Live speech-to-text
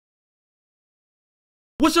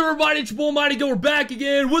What's up, everybody? It's your boy Mighty Go. We're back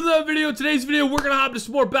again with another video. Today's video, we're gonna hop into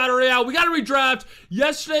some more Battle Royale. We got to redraft.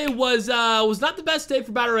 Yesterday was not the best day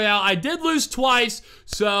for Battle Royale. I did lose twice,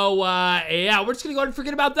 so yeah, we're just gonna go ahead and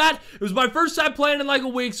forget about that. It was my first time playing in like a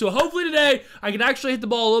week, so hopefully today I can actually hit the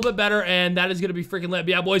ball a little bit better, and that is gonna be freaking lit. But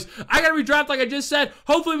yeah, boys, I gotta redraft like I just said.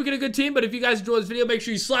 Hopefully we get a good team. But if you guys enjoy this video, make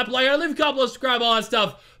sure you slap a like, leave a comment, subscribe, all that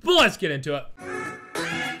stuff. But let's get into it.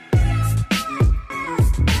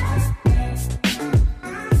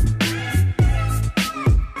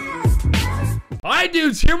 Alright,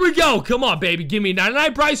 dudes, here we go. Come on, baby. Give me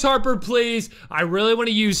 99 Bryce Harper, please. I really want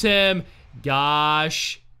to use him.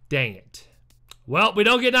 Gosh dang it. Well, we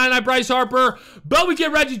don't get 99 Bryce Harper, but we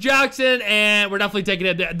get Reggie Jackson, and we're definitely taking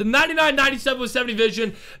it there. The 99, 97 with 70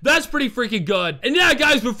 vision, that's pretty freaking good. And yeah,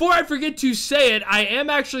 guys, before I forget to say it, I am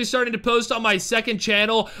actually starting to post on my second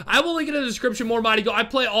channel. I will link it in the description, more Mighty Go. I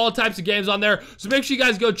play all types of games on there, so make sure you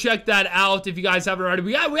guys go check that out if you guys haven't already.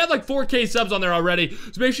 We have like 4K subs on there already,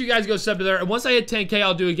 so make sure you guys go sub to there. And once I hit 10K,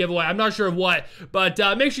 I'll do a giveaway. I'm not sure of what, but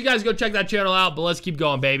make sure you guys go check that channel out, but let's keep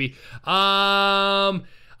going, baby.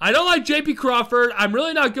 I don't like JP Crawford. I'm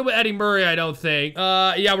really not good with Eddie Murray, I don't think.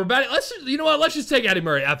 Yeah, we're batting. You know what? Let's just take Eddie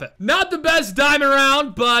Murray. F it. Not the best diamond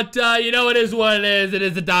round, but you know, it is what it is. It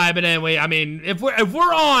is a diamond anyway. I mean, if we're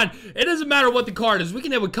on, it doesn't matter what the card is. We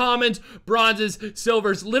can hit with commons, bronzes,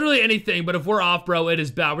 silvers, literally anything. But if we're off, bro, it is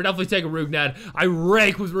bad. We're definitely taking Rugned. I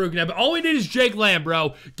rake with Rugned, but all we need is Jake Lamb,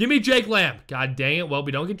 bro. Give me Jake Lamb. God dang it. Well,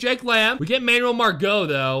 we don't get Jake Lamb. We get Manuel Margot,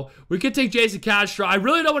 though. We could take Jason Castro. I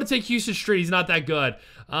really don't want to take Houston Street. He's not that good.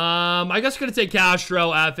 I guess we're gonna take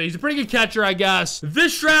Castro. He's a pretty good catcher, I guess.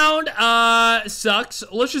 This round, sucks.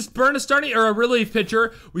 Let's just burn a starting or a relief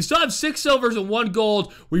pitcher. We still have 6 silvers and 1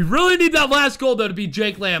 gold. We really need that last gold, though, to be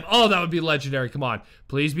Jake Lamb. Oh, that would be legendary. Come on.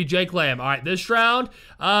 Please be Jake Lamb. All right, this round,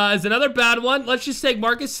 is another bad one. Let's just take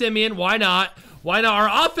Marcus Semien. Why not? Why not?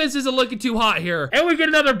 Our offense isn't looking too hot here. And we get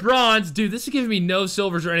another bronze. Dude, this is giving me no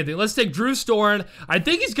silvers or anything. Let's take Drew Storen. I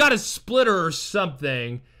think he's got a splitter or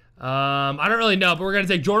something. I don't really know, but we're going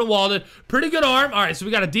to take Jordan Walden. Pretty good arm. All right, so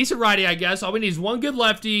we got a decent righty, I guess. All we need is 1 good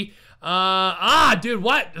lefty. Dude,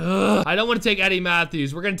 what? Ugh. I don't want to take Eddie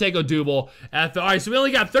Matthews. We're going to take Odubel. All right, so we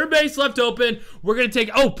only got third base left open. We're going to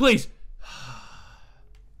take, oh, please.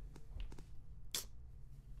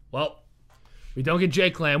 Well, we don't get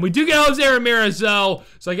Jake Lamb. We do get Jose Ramirez, though,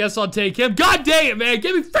 so I guess I'll take him. God dang it, man.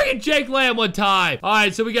 Give me freaking Jake Lamb one time. All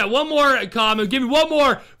right, so we got one more common. Give me one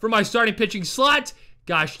more for my starting pitching slot.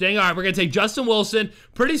 Gosh dang. All right, we're going to take Justin Wilson.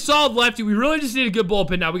 Pretty solid lefty. We really just need a good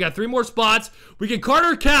bullpen now. We got 3 more spots. We get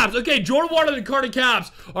Carter Capps. Okay, Jordan Walden and Carter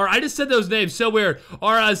Capps. All right, I just said those names. So weird.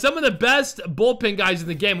 Are some of the best bullpen guys in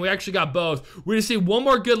the game. We actually got both. We just need 1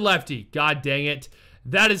 more good lefty. God dang it.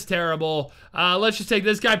 That is terrible. Let's just take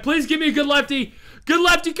this guy. Please give me a good lefty. Good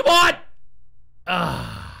lefty. Come on.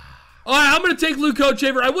 All right, I'm going to take Luke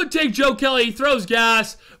Hochevar. I would take Joe Kelly. He throws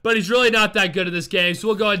gas, but he's really not that good in this game. So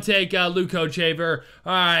we'll go ahead and take Luke Hochevar.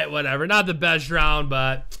 All right, whatever. Not the best round,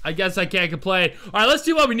 but I guess I can't complain. All right, let's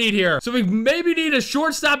see what we need here. So we maybe need a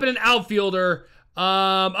shortstop and an outfielder.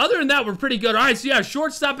 Other than that, we're pretty good. All right, so yeah,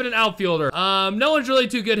 shortstop and an outfielder. No one's really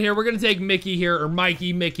too good here. We're going to take Mickey here, or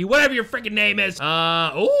Mikey, Mickey, whatever your freaking name is.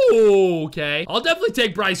 Oh, okay. I'll definitely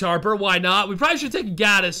take Bryce Harper. Why not? We probably should take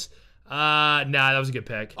Gaddis. Nah, that was a good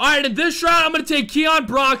pick. All right, in this round, I'm going to take Keon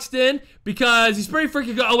Broxton because he's pretty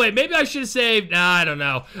freaking good. Oh, wait, maybe I should have saved. Nah, I don't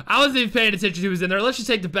know. I wasn't even paying attention to who was in there. Let's just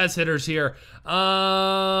take the best hitters here.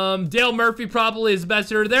 Dale Murphy probably is the best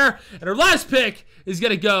hitter there. And our last pick is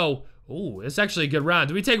going to go. Ooh, it's actually a good round.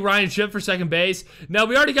 Do we take Ryan Schiff for second base? No,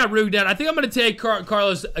 we already got Rugned. I think I'm going to take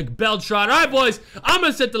Carlos Beltran. All right, boys, I'm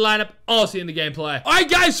going to set the lineup. I'll see you in the gameplay. All right,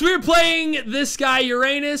 guys, so we're playing this guy,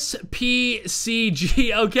 Uranus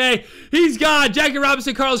PCG, okay? He's got Jackie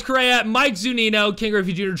Robinson, Carlos Correa, Mike Zunino, King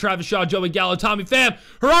Griffey Jr., Travis Shaw, Joey Gallo, Tommy Pham,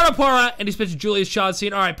 Gerardo Parra, and he's pitching Julius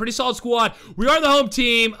Chauncey. All right, pretty solid squad. We are the home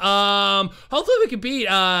team. Hopefully we can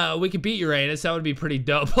beat Uranus. That would be pretty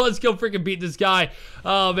dope. Let's go freaking beat this guy.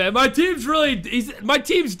 Oh, man, my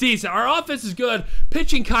team's decent. Our offense is good.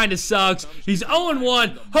 Pitching kind of sucks. He's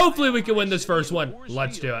 0-1. Hopefully we can win this first one.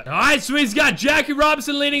 Let's do it. All right, so he's got Jackie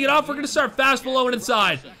Robinson leading it off. We're going to start fast, below, and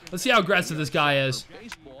inside. Let's see how aggressive this guy is.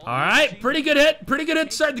 All right, pretty good hit. Pretty good hit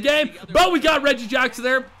to start the game. But we got Reggie Jackson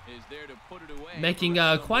there, making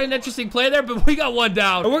quite an interesting play there, but we got 1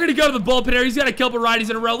 down. And we're going to go to the bullpen here. He's got a couple righties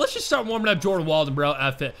in a row. Let's just start warming up Jordan Walden, bro.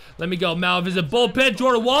 F it. Let me go. Mal visit bullpen.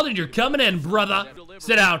 Jordan Walden, you're coming in, brother.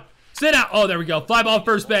 Sit down. Sit down. Oh, there we go. Fly ball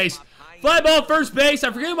first base. Fly ball first base. I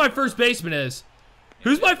forget who my first baseman is.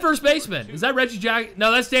 Who's my first baseman? Is that Reggie Jackson?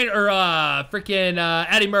 No, that's Dan, or freaking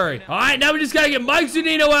Eddie Murray. All right, now we just got to get Mike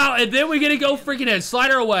Zunino out, and then we got to go freaking hit.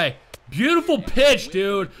 Slider away. Beautiful pitch,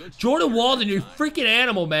 dude. Jordan Walden, you freaking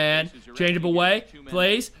animal, man. Change up away.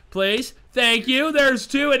 Please. Thank you. There's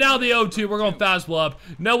 2, and now the 0-2. We're going fastball up.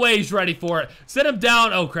 No way he's ready for it. Set him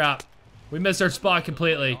down. Oh, crap. We missed our spot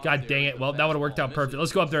completely. God dang it. Well, that would have worked out perfect.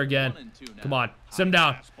 Let's go up there again. Come on. Sit him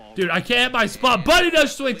down. Dude, I can't hit my spot. But he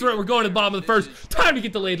does swing through it. We're going to the bottom of the first. Time to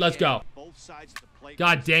get the lead. Let's go.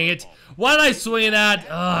 God dang it. Why did I swing that?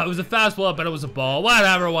 It was a fastball up, but it was a ball.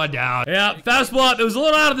 Whatever, 1 down. Yeah, fastball up. It was a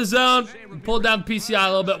little out of the zone. Pulled down the PCI a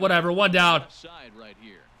little bit. Whatever, 1 down.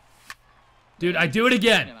 Dude, I do it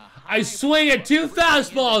again. I swing at 2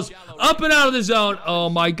 fastballs up and out of the zone. Oh,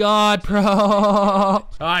 my God, bro. All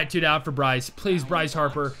right, 2 down for Bryce. Please, Bryce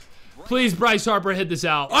Harper. Please, Bryce Harper, hit this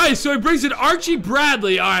out. All right, so he brings in Archie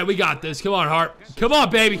Bradley. All right, we got this. Come on, Hart. Come on,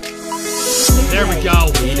 baby. There we go.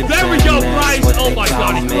 There we go, Bryce. Oh, my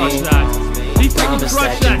God, he crushed that. He freaking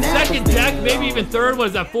crushed that. Second deck, maybe even third. What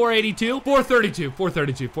is that, 482? 432.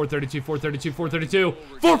 432. 432. 432. 432.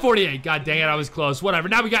 448. God dang it, I was close. Whatever.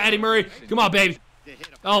 Now we got Eddie Murray. Come on, baby.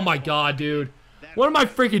 Oh, my God, dude. What am I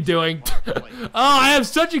freaking doing? Oh, I have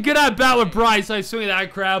such a good at-bat with Bryce. I swing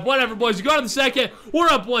that crap. Whatever, boys. We go to the second. We're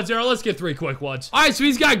up 1-0. Let's get 3 quick ones. All right, so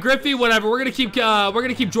he's got Griffey. Whatever. We're gonna keep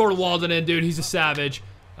Jordan Walden in, dude. He's a savage.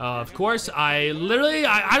 Of course, I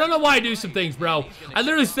don't know why I do some things, bro. I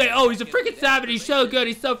literally say, oh, he's a freaking savage. He's so good.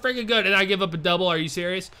 He's so freaking good. And I give up a double. Are you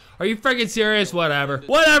serious? Are you freaking serious? Whatever.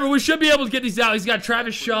 Whatever. We should be able to get these out. He's got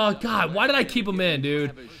Travis Shaw. God, why did I keep him in,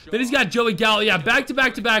 dude? Then he's got Joey Gallo. Yeah,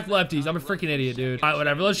 back-to-back-to-back lefties. I'm a freaking idiot, dude. All right,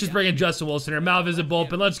 whatever. Let's just bring in Justin Wilson here. Malvisit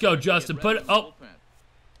bullpen. Let's go, Justin. Oh.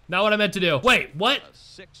 Not what I meant to do. Wait, what?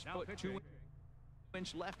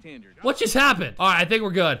 What just happened? All right, I think we're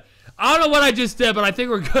good. I don't know what I just did, but I think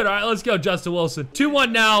we're good. All right, let's go, Justin Wilson.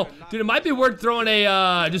 2-1 now. Dude, it might be worth throwing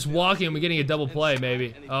a, just walking and getting a double play,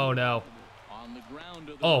 maybe. Oh, no.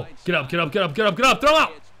 Oh, get up. Throw out.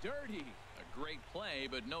 A great play,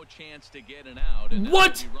 but no chance to get an out.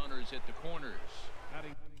 What?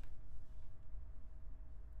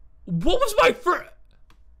 What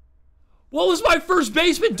was my first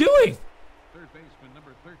baseman doing? Third baseman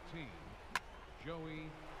number 13, Joey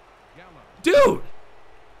Gallo. Dude.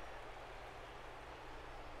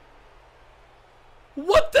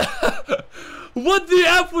 What the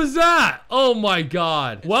F was that? Oh my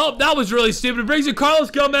God. Well, that was really stupid. It brings in Carlos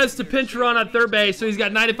Gomez to pinch run at third base, so he's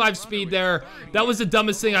got 95 speed there. That was the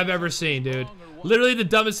dumbest thing I've ever seen, dude. Literally the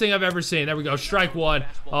dumbest thing I've ever seen. There we go. Strike 1.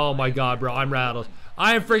 Oh my God, bro. I'm rattled.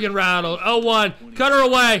 I am freaking rattled. 0-1. Cutter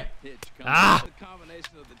away. Ah.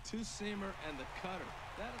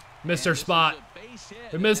 Missed our spot.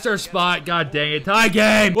 We missed our spot. God dang it. Tie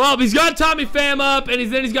game. Well, he's got Tommy Pham up,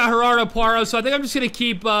 and then he's got Gerardo Parra, so I think I'm just going to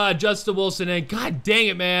keep Justin Wilson in. God dang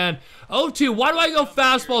it, man. 0-2. Why do I go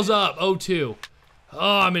fastballs up? 0-2.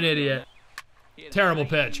 Oh, I'm an idiot. Terrible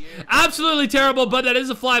pitch. Absolutely terrible, but that is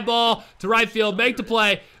a fly ball to right field. Make the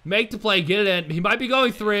play. Make the play. Get it in. He might be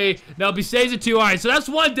going 3. Nope, he stays at 2. All right, so that's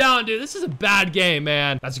 1 down, dude. This is a bad game,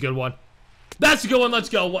 man. That's a good one. That's a good one. Let's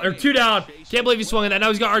go. Or 2 down. Can't believe he swung at that. Now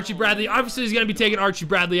he's got Archie Bradley. Obviously, he's going to be taking Archie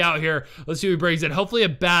Bradley out here. Let's see who he brings in. Hopefully, a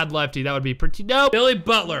bad lefty. That would be pretty dope. Billy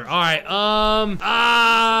Butler. All right.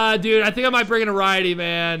 Dude, I think I might bring in a righty,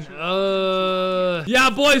 man.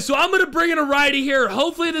 Yeah, boys. So I'm going to bring in a righty here.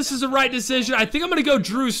 Hopefully, this is the right decision. I think I'm going to go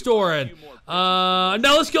Drew Storen. No,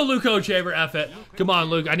 let's go Luke Hochaver. F it. Come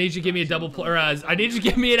on, Luke. I need you to give me a double play. I need you to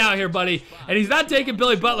give me it out here, buddy. And he's not taking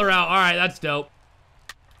Billy Butler out. All right, that's dope.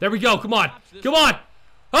 There we go. Come on. Come on.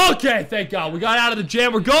 Okay, thank God. We got out of the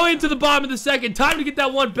jam. We're going to the bottom of the second. Time to get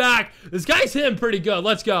that one back. This guy's hitting pretty good.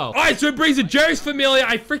 Let's go. All right, so it brings in Jerry's Familia.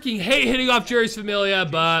 I freaking hate hitting off Jerry's Familia,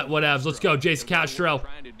 but whatevs. Let's go, Jason Castro.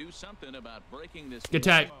 Good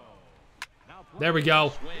tag. There we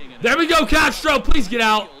go. There we go, Castro. Please get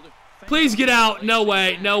out. Please get out. No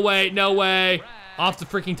way. No way. No way. Off the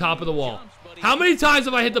freaking top of the wall. How many times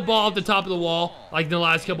have I hit the ball off the top of the wall, like in the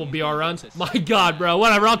last couple of BR runs? My God, bro.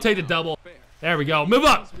 Whatever. I'll take the double. There we go. Move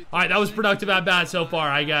up. All right, that was productive at bat so far,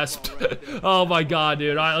 I guess. Oh, my God,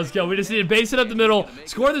 dude. All right, let's go. We just need to base it up the middle,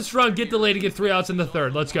 score this run, get the lead, and get 3 outs in the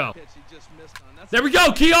third. Let's go. There we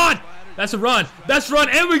go. Keon. That's a run. That's a run.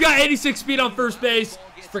 And we got 86 speed on first base.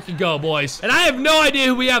 Let's freaking go, boys. And I have no idea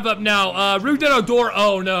who we have up now. Rugnet Odor.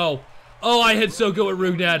 Oh, no. Oh, I hit so good with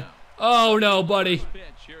Rugnet. Oh, no, buddy.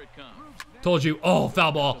 Told you. Oh,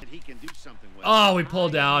 foul ball. Oh, we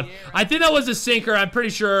pulled down. I think that was a sinker. I'm pretty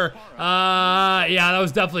sure. Yeah, that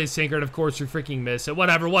was definitely a sinker. And, of course, we freaking missed it.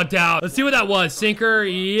 Whatever. 1 down. Let's see what that was. Sinker.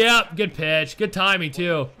 Yep. Good pitch. Good timing,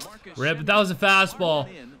 too. Rip. But that was a fastball.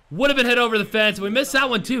 Would have been hit over the fence. We missed that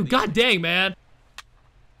one, too. God dang, man.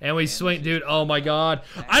 And we swing, dude. Oh my God.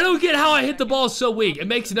 I don't get how I hit the ball so weak. It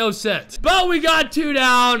makes no sense. But we got 2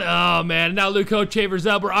 down. Oh man. Now Luke Hochaver's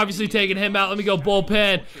up. We're obviously taking him out. Let me go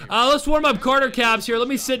bullpen. Let's warm up Carter Caps here. Let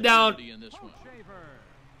me sit down.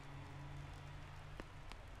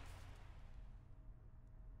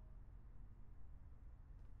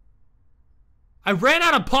 I ran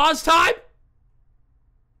out of pause time?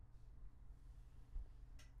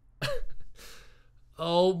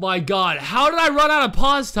 Oh my God. How did I run out of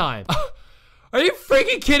pause time? Are you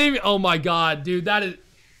freaking kidding me? Oh my God, dude. That is...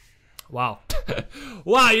 Wow.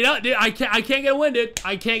 Wow, you know, dude, I can't get a win, dude.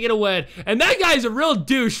 I can't get a win. And that guy's a real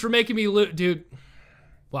douche for making me lose, dude.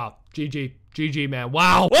 Wow. GG. GG, man.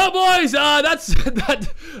 Wow. Well, boys,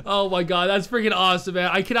 oh my God, that's freaking awesome, man.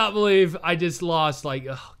 I cannot believe I just lost. Like,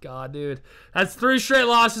 oh God, dude. That's 3 straight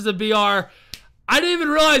losses of BR. I didn't even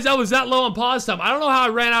realize I was that low on pause time. I don't know how I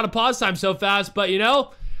ran out of pause time so fast, but you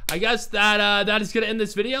know, I guess that that is gonna end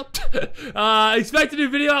this video. Expect a new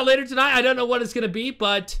video out later tonight. I don't know what it's gonna be,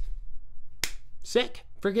 but sick.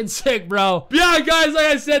 Freaking sick, bro. But yeah, guys, like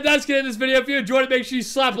I said, that's gonna end this video. If you enjoyed it, make sure you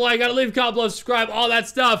slap a like, gotta leave a comment below, subscribe, all that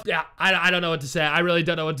stuff. Yeah, I don't know what to say. I really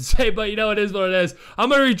don't know what to say, but you know, it is what it is.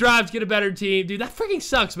 I'm gonna redraft, get a better team. Dude, that freaking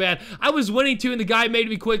sucks, man. I was winning 2 and the guy made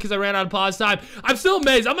me quit because I ran out of pause time. I'm still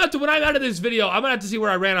amazed. I'm gonna have to, when I'm out of this video, I'm gonna have to see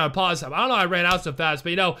where I ran out of pause time. I don't know how I ran out so fast,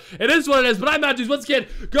 but you know, it is what it is. But I'm out, dudes. Once again,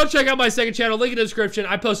 go check out my second channel, link in the description.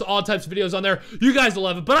 I post all types of videos on there. You guys will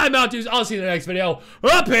love it. But I'm out, dudes. I'll see you in the next video.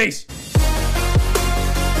 Peace.